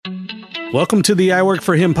Welcome to the I Work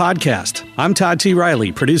for Him podcast. I'm Todd T.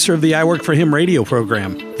 Riley, producer of the I Work for Him radio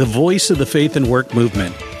program, the voice of the faith and work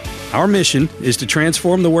movement. Our mission is to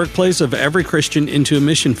transform the workplace of every Christian into a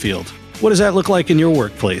mission field. What does that look like in your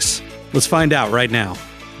workplace? Let's find out right now.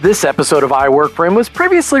 This episode of I Work for Him was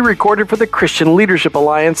previously recorded for the Christian Leadership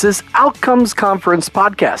Alliance's Outcomes Conference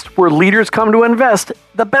podcast, where leaders come to invest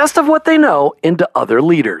the best of what they know into other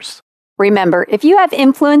leaders. Remember, if you have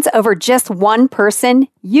influence over just one person,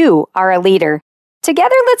 you are a leader.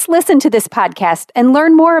 Together, let's listen to this podcast and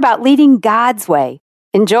learn more about leading God's way.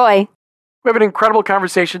 Enjoy. We have an incredible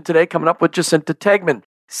conversation today coming up with Jacinta Tegman,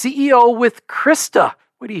 CEO with Krista.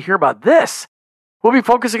 What do you hear about this? We'll be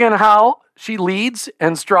focusing on how she leads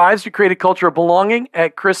and strives to create a culture of belonging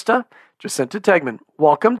at Krista. Jacinta Tegman,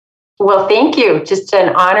 welcome. Well, thank you. Just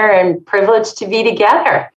an honor and privilege to be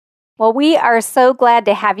together. Well, we are so glad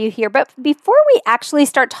to have you here. But before we actually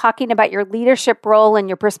start talking about your leadership role and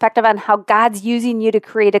your perspective on how God's using you to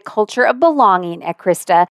create a culture of belonging at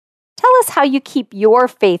Krista, tell us how you keep your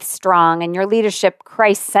faith strong and your leadership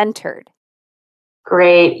Christ-centered.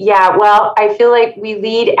 Great. Yeah, well, I feel like we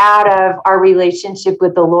lead out of our relationship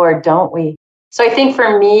with the Lord, don't we? So I think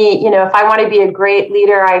for me, if I want to be a great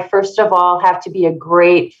leader, I first of all have to be a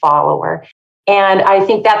great follower. And I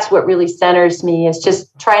think that's what really centers me, is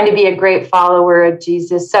just trying to be a great follower of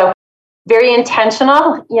Jesus. So very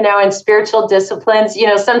intentional, in spiritual disciplines.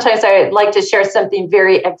 Sometimes I like to share something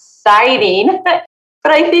very exciting, but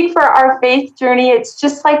I think for our faith journey, it's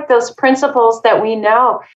just like those principles that we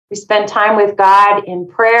know. We spend time with God in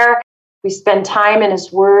prayer. We spend time in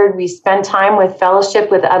His Word. We spend time with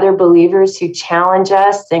fellowship with other believers who challenge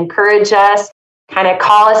us, encourage us, kind of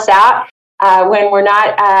call us out when we're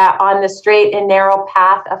not on the straight and narrow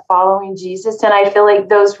path of following Jesus. And I feel like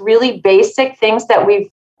those really basic things that we've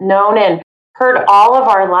known and heard all of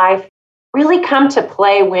our life really come to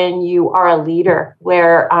play when you are a leader,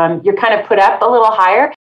 where you're kind of put up a little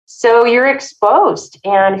higher. So you're exposed,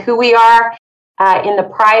 and who we are in the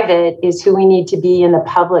private is who we need to be in the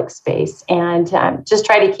public space. And just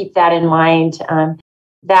try to keep that in mind,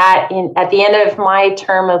 that at the end of my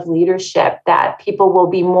term of leadership, that people will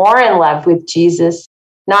be more in love with Jesus,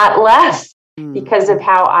 not less, because of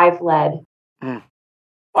how I've led.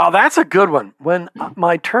 Wow, that's a good one. When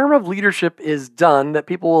my term of leadership is done, that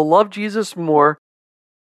people will love Jesus more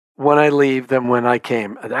when I leave than when I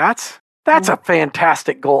came. That's a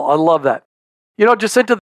fantastic goal. I love that.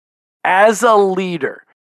 Jacinta, as a leader,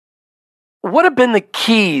 what have been the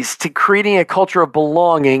keys to creating a culture of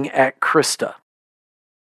belonging at Krista?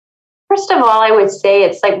 First of all, I would say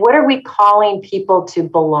it's like, what are we calling people to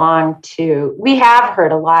belong to? We have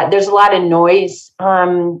heard a lot. There's a lot of noise,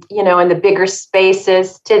 in the bigger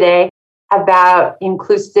spaces today about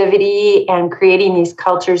inclusivity and creating these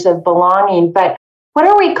cultures of belonging. But what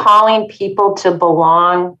are we calling people to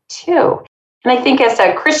belong to? And I think as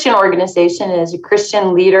a Christian organization, as a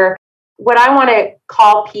Christian leader, what I want to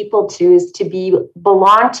call people to is to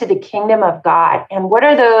belong to the kingdom of God. And what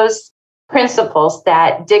are those principles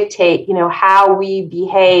that dictate, how we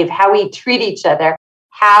behave, how we treat each other,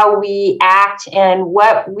 how we act, and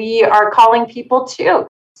what we are calling people to?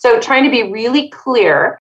 So trying to be really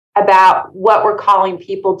clear about what we're calling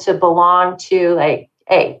people to belong to, like,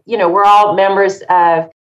 hey, we're all members of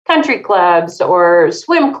country clubs or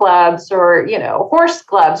swim clubs or, horse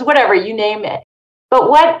clubs, whatever, you name it. But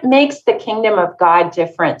what makes the kingdom of God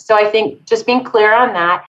different? So I think just being clear on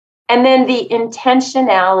that. And then the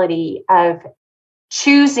intentionality of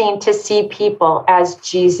choosing to see people as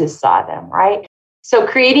Jesus saw them, right? So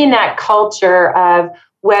creating that culture of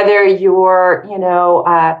whether you're,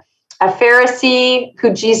 a Pharisee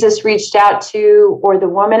who Jesus reached out to, or the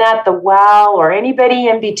woman at the well, or anybody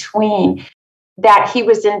in between, that He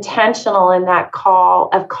was intentional in that call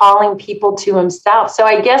of calling people to Himself. So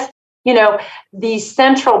I guess, the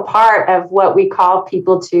central part of what we call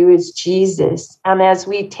people to is Jesus. And as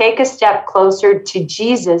we take a step closer to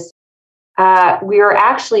Jesus, we are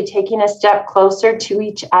actually taking a step closer to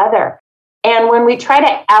each other. And when we try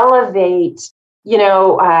to elevate,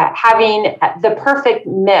 having the perfect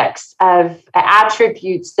mix of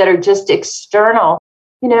attributes that are just external,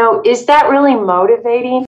 is that really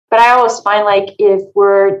motivating? But I always find, like, if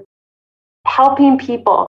we're helping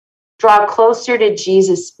people draw closer to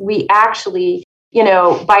Jesus, we actually,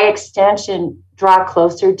 by extension, draw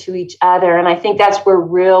closer to each other. And I think that's where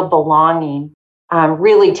real belonging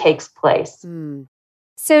really takes place.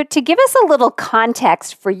 So to give us a little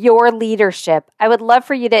context for your leadership, I would love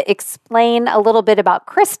for you to explain a little bit about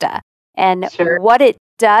Krista and what it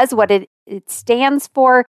does, what it stands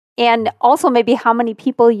for, and also maybe how many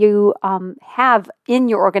people you have in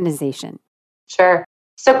your organization. Sure.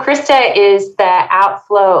 So Krista is the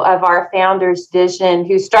outflow of our founder's vision,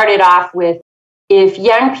 who started off with, if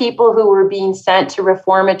young people who were being sent to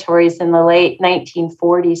reformatories in the late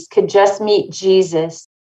 1940s could just meet Jesus,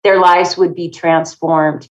 their lives would be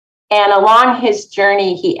transformed. And along his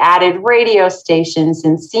journey, he added radio stations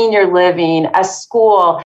and senior living, a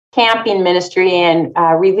school, camping ministry, and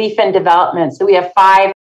relief and development. So we have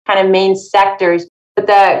 5 kind of main sectors. But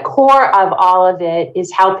the core of all of it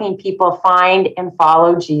is helping people find and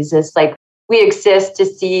follow Jesus. Like, we exist to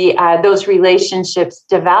see those relationships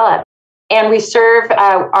develop. And we serve,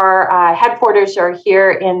 our headquarters are here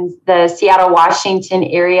in the Seattle, Washington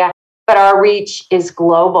area, but our reach is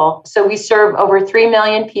global. So we serve over 3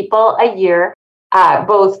 million people a year,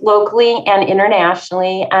 both locally and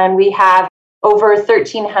internationally. And we have over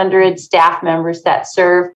 1,300 staff members that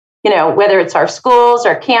serve, whether it's our schools,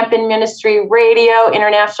 our camping ministry, radio,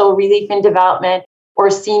 international relief and development,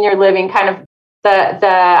 or senior living, kind of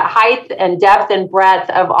the height and depth and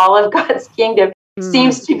breadth of all of God's kingdom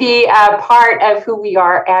seems to be a part of who we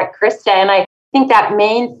are at Krista. And I think that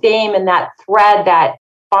main theme and that thread that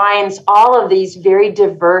binds all of these very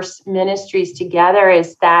diverse ministries together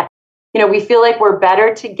is that, we feel like we're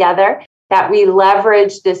better together, that we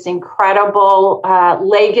leverage this incredible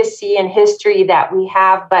legacy and history that we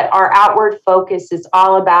have, but our outward focus is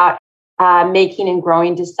all about making and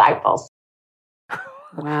growing disciples.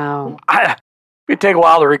 Wow. It take a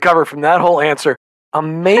while to recover from that whole answer.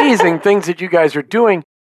 Amazing things that you guys are doing,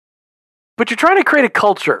 but you're trying to create a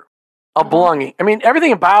culture of belonging. I mean,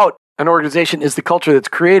 everything about an organization is the culture that's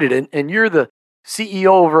created, and you're the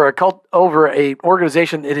CEO over a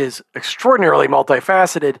organization that is extraordinarily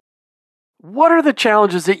multifaceted. What are the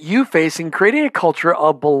challenges that you face in creating a culture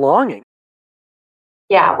of belonging?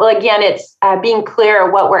 Yeah, well, again, it's being clear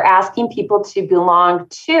what we're asking people to belong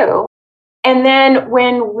to. And then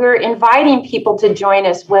when we're inviting people to join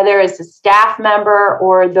us, whether it's a staff member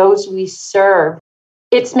or those we serve,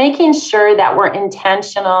 it's making sure that we're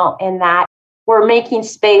intentional and that we're making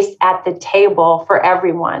space at the table for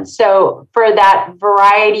everyone. So for that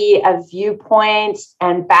variety of viewpoints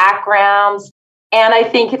and backgrounds. And I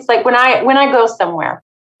think it's like when I go somewhere,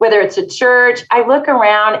 whether it's a church, I look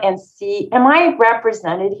around and see, am I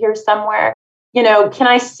represented here somewhere? Can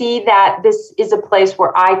I see that this is a place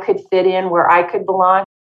where I could fit in, where I could belong?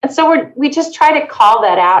 And so we just try to call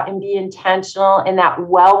that out and be intentional in that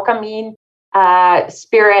welcoming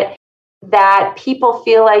spirit, that people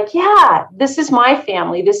feel like, yeah, this is my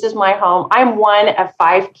family. This is my home. I'm one of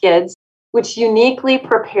 5 kids, which uniquely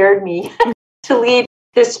prepared me to lead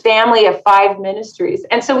this family of 5 ministries.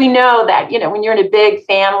 And so we know that, when you're in a big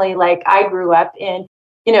family like I grew up in,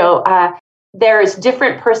 there's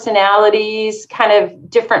different personalities, kind of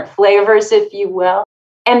different flavors, if you will.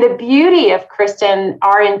 And the beauty of Kristen,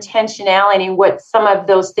 our intentionality, what some of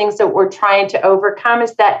those things that we're trying to overcome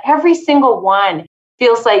is that every single one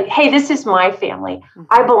feels like, hey, this is my family.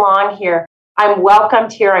 I belong here. I'm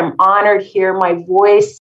welcomed here. I'm honored here. My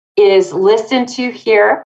voice is listened to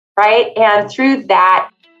here, right? And through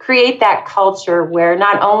that, create that culture where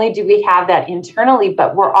not only do we have that internally,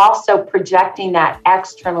 but we're also projecting that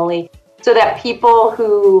externally, so that people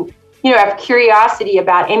who, have curiosity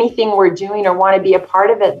about anything we're doing or want to be a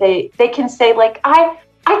part of it, they can say, like, I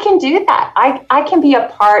can do that. I can be a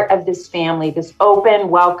part of this family, this open,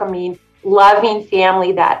 welcoming, loving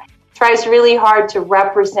family that tries really hard to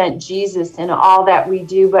represent Jesus in all that we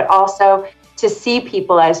do, but also to see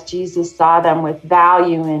people as Jesus saw them, with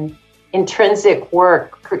value and intrinsic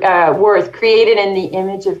worth, created in the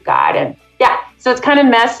image of God. And yeah, so it's kind of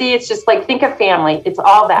messy. It's just like, think of family. It's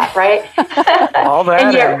all that, right? All that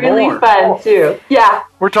and yet really more. Fun too. Yeah.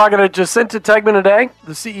 We're talking to Jacinta Tegman today,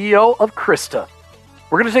 the CEO of Krista.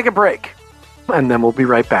 We're going to take a break, and then we'll be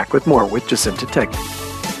right back with more with Jacinta Tegman.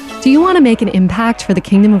 Do you want to make an impact for the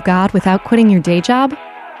kingdom of God without quitting your day job?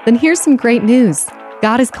 Then here's some great news.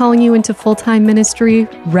 God is calling you into full-time ministry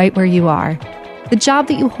right where you are. The job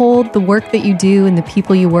that you hold, the work that you do, and the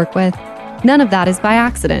people you work with, none of that is by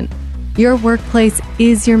accident. Your workplace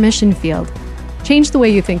is your mission field. Change the way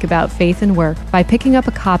you think about faith and work by picking up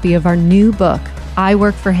a copy of our new book, I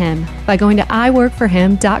Work for Him, by going to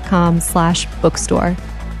iworkforhim.com/bookstore.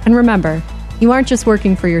 And remember, you aren't just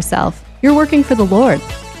working for yourself, you're working for the Lord.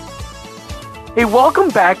 Hey, welcome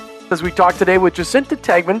back as we talk today with Jacinta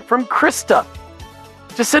Tegman from Krista.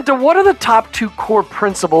 Jacinta, what are the top 2 core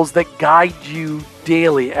principles that guide you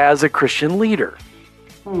daily as a Christian leader?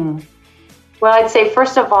 Well, I'd say,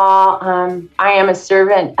 first of all, I am a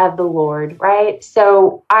servant of the Lord, right?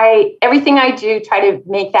 So everything I do, try to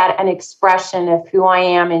make that an expression of who I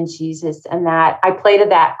am in Jesus, and that I play to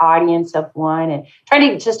that audience of one, and try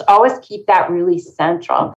to just always keep that really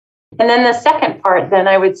central. And then the second part, then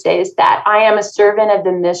I would say, is that I am a servant of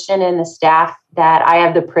the mission and the staff that I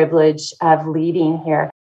have the privilege of leading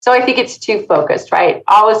here. So I think it's too focused, right?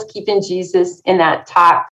 Always keeping Jesus in that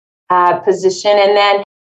top position. And then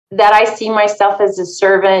that I see myself as a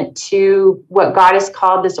servant to what God has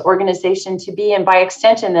called this organization to be, and by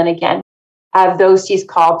extension, then again, those He's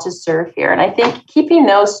called to serve here. And I think keeping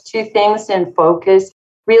those two things in focus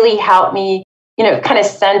really helped me, kind of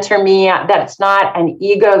center me, that it's not an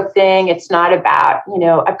ego thing. It's not about,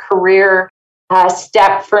 a career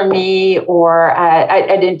step for me or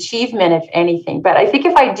an achievement, if anything. But I think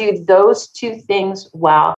if I do those two things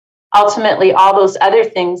well, ultimately all those other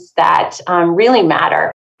things that really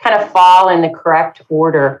matter kind of fall in the correct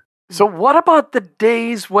order. So what about the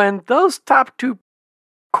days when those top two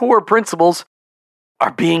core principles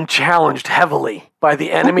are being challenged heavily by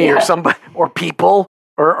the enemy or somebody or people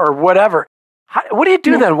or whatever? What do you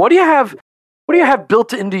do then? What do you have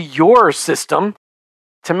built into your system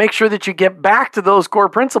to make sure that you get back to those core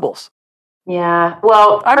principles? Yeah.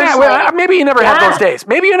 Well, maybe you never have those days.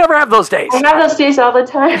 Maybe you never have those days. I have those days all the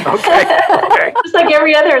time. Okay. Just like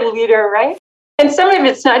every other leader, right? And some of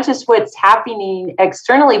it's not just what's happening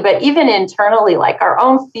externally, but even internally, like our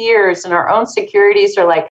own fears and our own securities are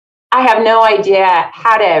like, I have no idea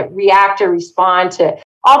how to react or respond to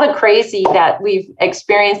all the crazy that we've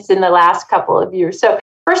experienced in the last couple of years. So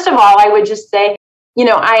first of all, I would just say,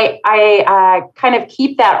 I kind of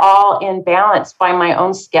keep that all in balance by my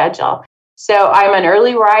own schedule. So I'm an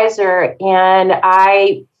early riser, and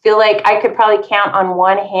I feel like I could probably count on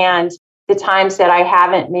one hand the times that I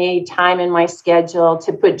haven't made time in my schedule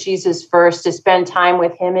to put Jesus first, to spend time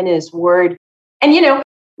with Him and His Word. And,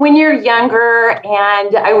 when you're younger,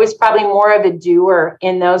 and I was probably more of a doer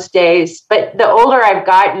in those days, but the older I've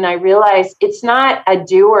gotten, I realize it's not a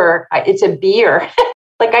doer, it's a beer.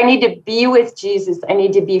 Like I need to be with Jesus. I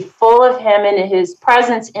need to be full of Him and His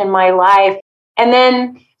presence in my life. And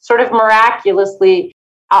then sort of miraculously,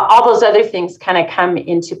 all those other things kind of come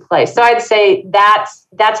into play. So I'd say that's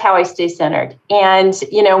how I stay centered. And,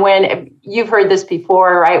 when you've heard this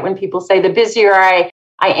before, right? When people say the busier I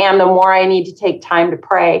am, the more I need to take time to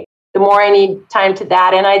pray, the more I need time to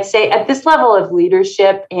that. And I'd say at this level of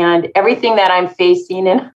leadership and everything that I'm facing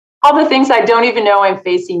and all the things I don't even know I'm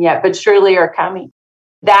facing yet, but surely are coming,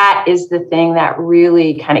 that is the thing that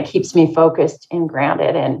really kind of keeps me focused and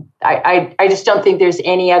grounded. And I just don't think there's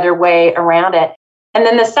any other way around it. And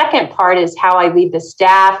then the second part is how I lead the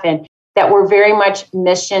staff, and that we're very much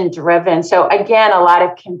mission driven. So again, a lot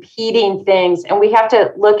of competing things, and we have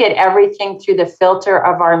to look at everything through the filter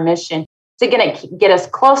of our mission. Is it going to get us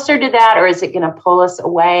closer to that, or is it going to pull us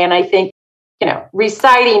away? And I think,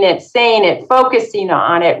 reciting it, saying it, focusing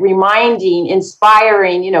on it, reminding,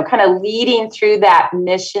 inspiring, kind of leading through that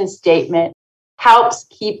mission statement helps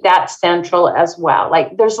keep that central as well.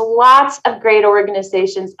 Like there's lots of great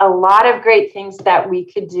organizations, a lot of great things that we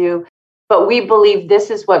could do, but we believe this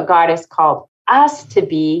is what God has called us to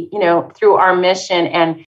be, through our mission,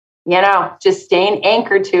 and, just staying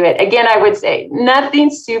anchored to it. Again, I would say nothing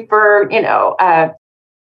super,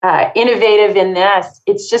 innovative in this.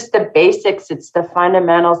 It's just the basics. It's the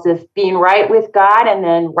fundamentals of being right with God and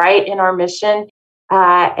then right in our mission.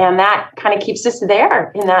 And that kind of keeps us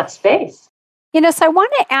there in that space. So I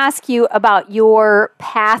want to ask you about your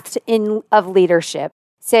path of leadership.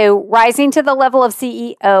 So rising to the level of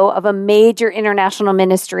CEO of a major international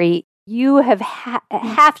ministry, you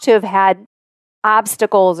have to have had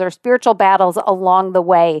obstacles or spiritual battles along the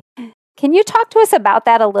way. Can you talk to us about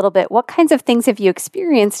that a little bit? What kinds of things have you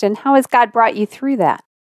experienced, and how has God brought you through that?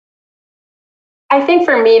 I think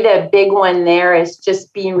for me, the big one there is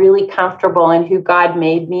just being really comfortable in who God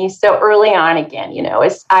made me. So early on, again,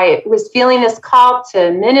 as I was feeling this call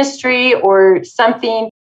to ministry or something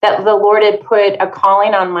that the Lord had put a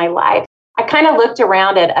calling on my life, I kind of looked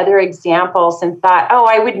around at other examples and thought,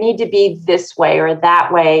 I would need to be this way or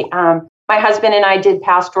that way. My husband and I did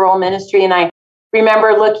pastoral ministry, and I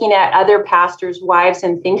remember looking at other pastors' wives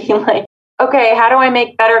and thinking like, okay, how do I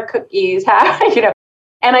make better cookies?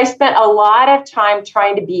 And I spent a lot of time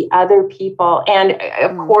trying to be other people, and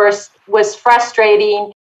of course was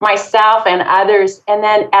frustrating myself and others. And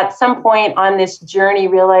then at some point on this journey,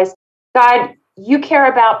 realized, God, you care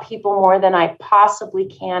about people more than I possibly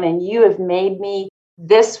can, and you have made me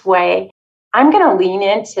this way. I'm going to lean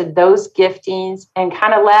into those giftings and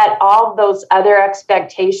kind of let all those other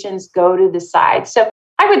expectations go to the side. So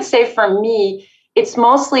I would say for me, it's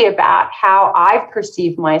mostly about how I've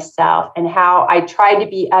perceived myself and how I try to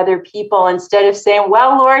be other people instead of saying,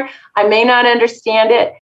 well, Lord, I may not understand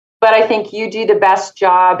it, but I think you do the best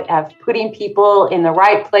job of putting people in the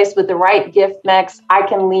right place with the right gift mix. I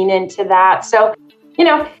can lean into that. So,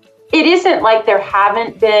 it isn't like there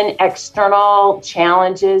haven't been external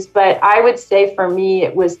challenges, but I would say for me,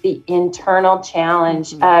 it was the internal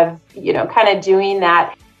challenge of, kind of doing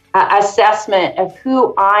that assessment of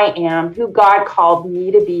who I am, who God called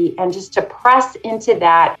me to be, and just to press into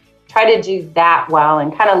that, try to do that well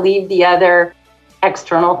and kind of leave the other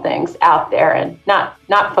external things out there and not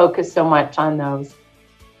focus so much on those.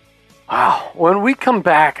 Wow. When we come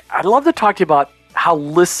back, I'd love to talk to you about how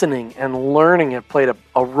listening and learning have played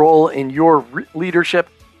a role in your leadership,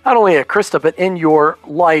 not only at Krista, but in your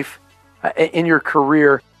life, in your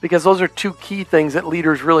career, because those are two key things that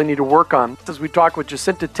leaders really need to work on. As we talk with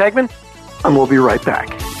Jacinta Tegman, and we'll be right back.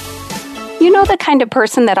 You know the kind of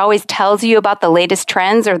person that always tells you about the latest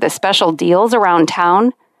trends or the special deals around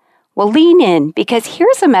town? Well, lean in, because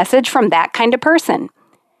here's a message from that kind of person.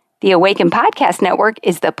 The Awaken Podcast Network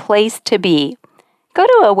is the place to be. Go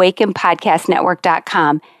to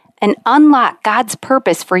awakenpodcastnetwork.com and unlock God's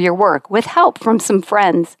purpose for your work with help from some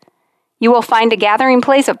friends. You will find a gathering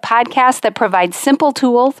place of podcasts that provide simple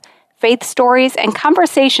tools, faith stories, and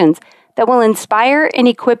conversations that will inspire and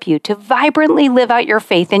equip you to vibrantly live out your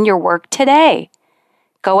faith in your work today.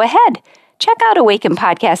 Go ahead, check out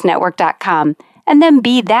awakenpodcastnetwork.com and then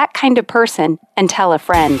be that kind of person and tell a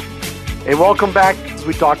friend. Hey, welcome back as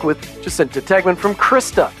we talk with Jacinta Tegman from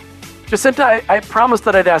Krista. Jacinta, I promised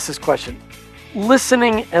that I'd ask this question.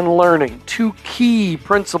 Listening and learning, two key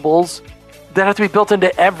principles that have to be built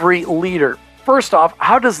into every leader. First off,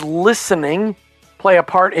 how does listening play a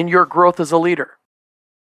part in your growth as a leader?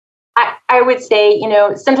 I would say,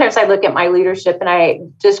 sometimes I look at my leadership and I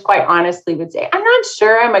just quite honestly would say, I'm not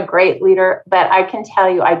sure I'm a great leader, but I can tell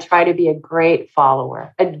you I try to be a great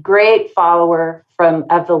follower of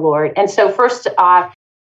the Lord. And so first off,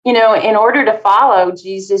 in order to follow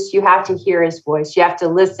Jesus, you have to hear his voice. You have to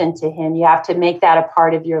listen to him. You have to make that a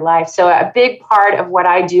part of your life. So a big part of what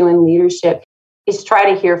I do in leadership is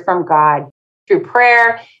try to hear from God through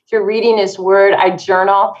prayer, through reading his word. I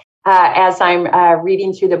journal as I'm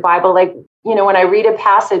reading through the Bible. Like, when I read a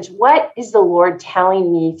passage, what is the Lord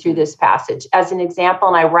telling me through this passage? As an example,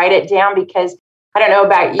 and I write it down because I don't know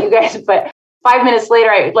about you guys, but 5 minutes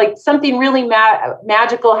later, something really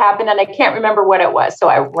magical happened and I can't remember what it was. So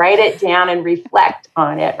I write it down and reflect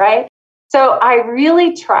on it, right? So I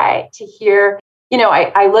really try to hear,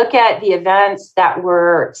 I look at the events that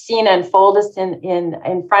we're seeing unfold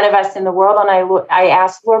in front of us in the world. And I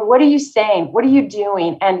ask, Lord, what are you saying? What are you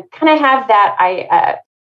doing? And kind of have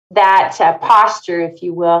that posture, if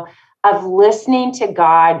you will, of listening to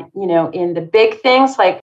God, in the big things,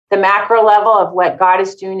 like the macro level of what God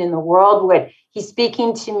is doing in the world, what he's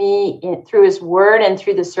speaking to me through his word and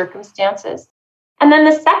through the circumstances. And then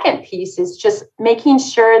the second piece is just making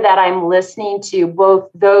sure that I'm listening to both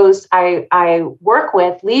those I work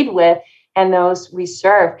with, lead with, and those we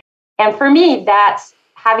serve. And for me, that's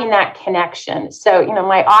having that connection. So,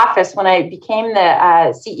 my office, when I became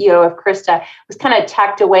the CEO of Krista, was kind of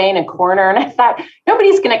tucked away in a corner. And I thought,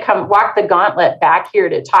 nobody's going to come walk the gauntlet back here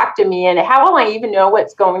to talk to me. And how will I even know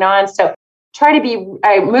what's going on? So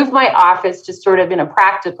I moved my office just sort of in a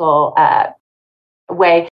practical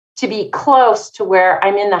way to be close to where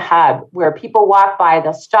I'm in the hub, where people walk by,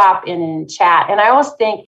 they'll stop in and chat. And I always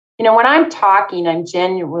think, when I'm talking, I'm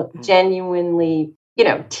genuinely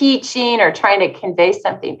teaching or trying to convey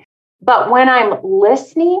something. But when I'm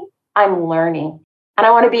listening, I'm learning. And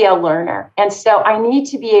I want to be a learner. And so I need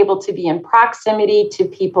to be able to be in proximity to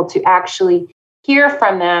people to actually hear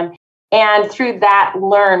from them. And through that,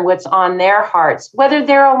 learn what's on their hearts, whether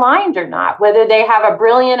they're aligned or not, whether they have a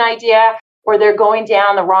brilliant idea or they're going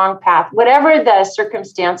down the wrong path, whatever the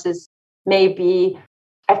circumstances may be.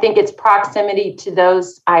 I think it's proximity to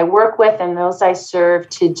those I work with and those I serve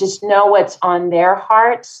to just know what's on their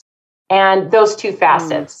hearts and those two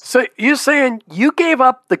facets. So you're saying you gave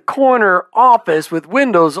up the corner office with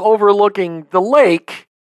windows overlooking the lake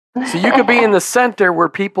so you could be in the center where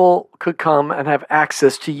people could come and have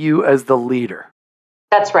access to you as the leader.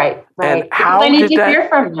 That's right. And how I need to hear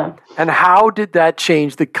from them. And how did that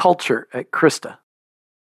change the culture at Krista?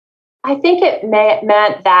 I think it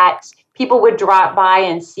meant that people would drop by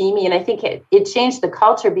and see me. And I think it changed the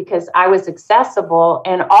culture because I was accessible.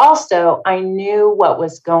 And also I knew what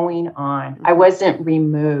was going on. I wasn't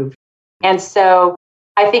removed. And so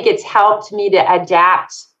I think it's helped me to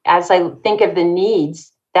adapt as I think of the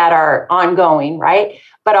needs that are ongoing, right?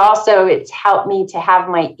 but also it's helped me to have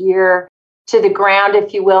my ear to the ground,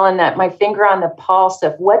 if you will, and that my finger on the pulse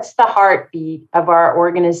of what's the heartbeat of our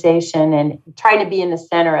organization, and trying to be in the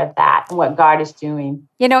center of that and what God is doing.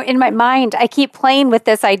 In my mind, I keep playing with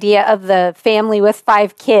this idea of the family with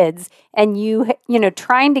 5 kids, and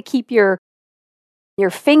trying to keep your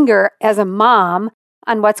finger as a mom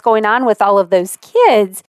on what's going on with all of those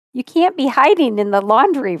kids. You can't be hiding in the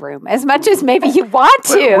laundry room as much as maybe you want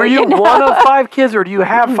to. Were you one of 5 kids, or do you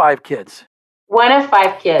have 5 kids? One of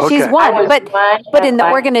 5 kids. She's one, but in the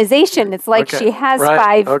organization, it's like she has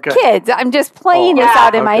 5 kids. I'm just playing this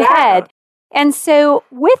out in my head. And so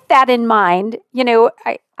with that in mind,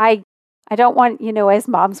 I don't want, as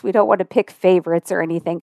moms, we don't want to pick favorites or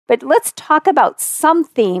anything, but let's talk about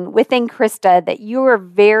something within Krista that you are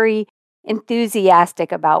very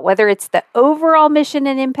enthusiastic about, whether it's the overall mission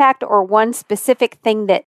and impact or one specific thing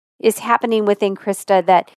that is happening within Krista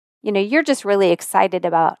that, you're just really excited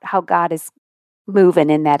about how God is moving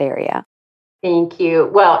in that area. Thank you.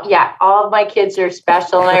 Well, yeah, all of my kids are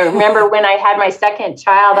special. And I remember when I had my second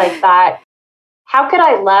child, I thought, how could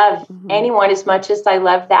I love anyone as much as I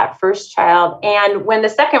loved that first child? And when the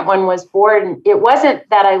second one was born, it wasn't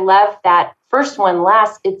that I loved that first one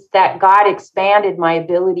less, it's that God expanded my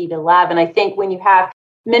ability to love. And I think when you have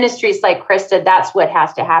ministries like Krista, that's what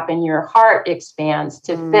has to happen. Your heart expands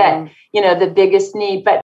to fit, the biggest need.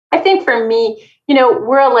 But I think for me,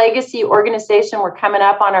 we're a legacy organization. We're coming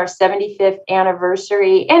up on our 75th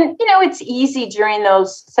anniversary. And, it's easy during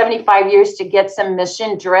those 75 years to get some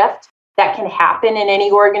mission drift that can happen in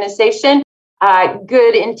any organization.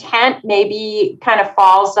 Good intent maybe kind of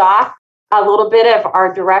falls off a little bit of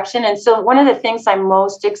our direction. And so one of the things I'm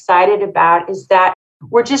most excited about is that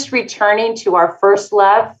we're just returning to our first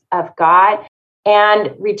love of God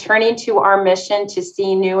and returning to our mission to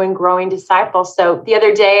see new and growing disciples. So the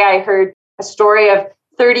other day I heard a story of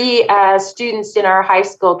 30 students in our high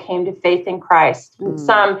school came to faith in Christ.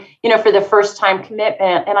 Some, for the first time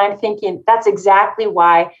commitment. And I'm thinking that's exactly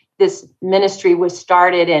why this ministry was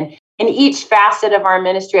started. And in each facet of our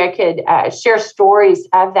ministry, I could share stories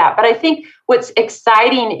of that. But I think what's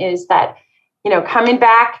exciting is that, coming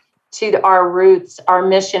back to our roots, our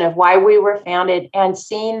mission of why we were founded, and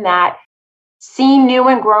seeing new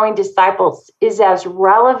and growing disciples is as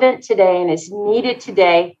relevant today and as needed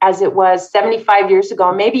today as it was 75 years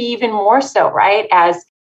ago, maybe even more so, right? As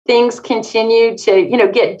things continue to,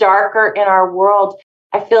 get darker in our world,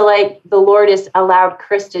 I feel like the Lord has allowed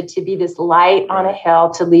Krista to be this light on a hill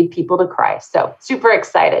to lead people to Christ. So super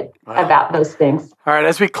excited about those things. All right,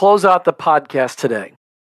 as we close out the podcast today,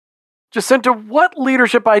 Jacinta, what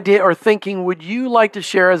leadership idea or thinking would you like to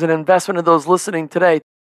share as an investment of those listening today?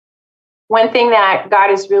 One thing that God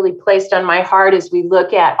has really placed on my heart as we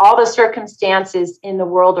look at all the circumstances in the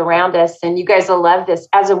world around us, and you guys will love this,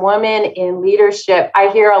 as a woman in leadership, I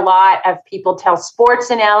hear a lot of people tell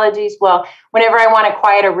sports analogies. Well, whenever I want to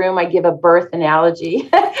quiet a room, I give a birth analogy.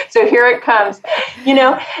 So here it comes.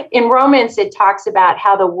 In Romans, it talks about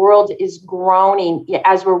how the world is groaning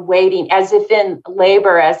as we're waiting, as if in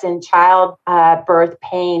labor, as in childbirth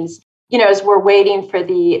pains, as we're waiting for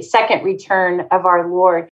the second return of our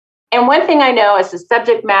Lord. And one thing I know as a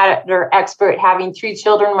subject matter expert, having 3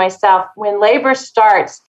 children myself, when labor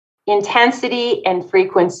starts, intensity and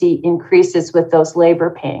frequency increases with those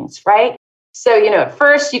labor pains, right? So, at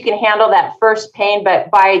first you can handle that first pain, but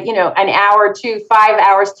by, an hour, 2, 5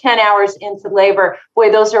 hours, 10 hours into labor, boy,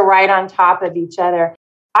 those are right on top of each other.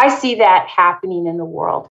 I see that happening in the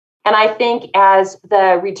world. And I think as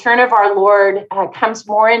the return of our Lord comes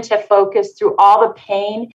more into focus through all the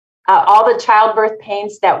pain, all the childbirth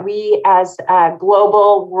pains that we as a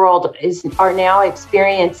global world are now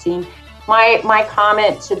experiencing, my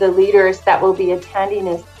comment to the leaders that will be attending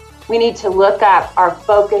is we need to look up. Our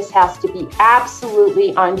focus has to be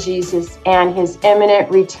absolutely on Jesus and his imminent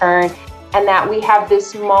return, and that we have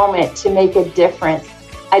this moment to make a difference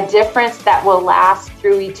that will last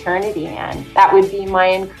through eternity. And that would be my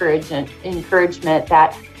encouragement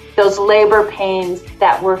that those labor pains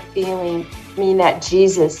that we're feeling mean that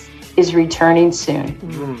Jesus is returning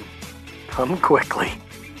soon. Come quickly.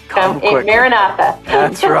 Come quickly. Maranatha.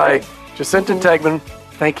 That's right. Jacinta Tegman,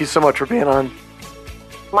 thank you so much for being on.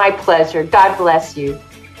 My pleasure. God bless you.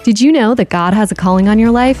 Did you know that God has a calling on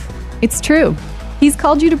your life? It's true. He's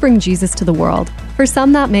called you to bring Jesus to the world. For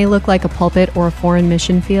some, that may look like a pulpit or a foreign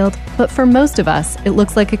mission field, but for most of us, it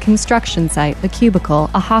looks like a construction site, a cubicle,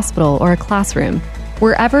 a hospital, or a classroom.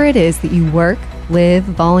 Wherever it is that you work, live,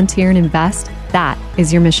 volunteer, and invest, that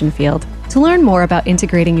is your mission field. To learn more about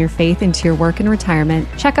integrating your faith into your work and retirement,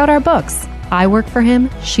 check out our books, I Work for Him,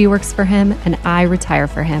 She Works for Him, and I Retire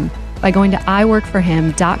for Him. by going to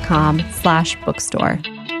iworkforhim.com/bookstore.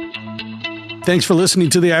 Thanks for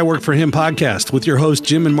listening to the I Work for Him podcast with your hosts,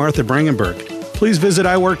 Jim and Martha Brangenberg. Please visit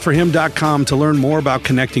iworkforhim.com to learn more about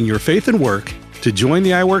connecting your faith and work, to join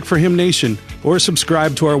the I Work for Him Nation, or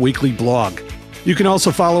subscribe to our weekly blog. You can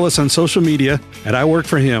also follow us on social media at I Work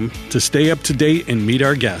for Him to stay up to date and meet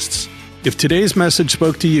our guests. If today's message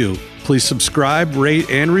spoke to you, please subscribe, rate,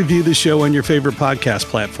 and review the show on your favorite podcast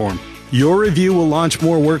platform. Your review will launch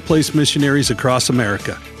more workplace missionaries across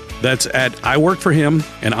America. That's at I Work for Him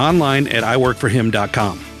and online at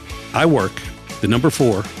iworkforhim.com. I work, the number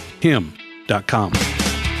 4, him.com.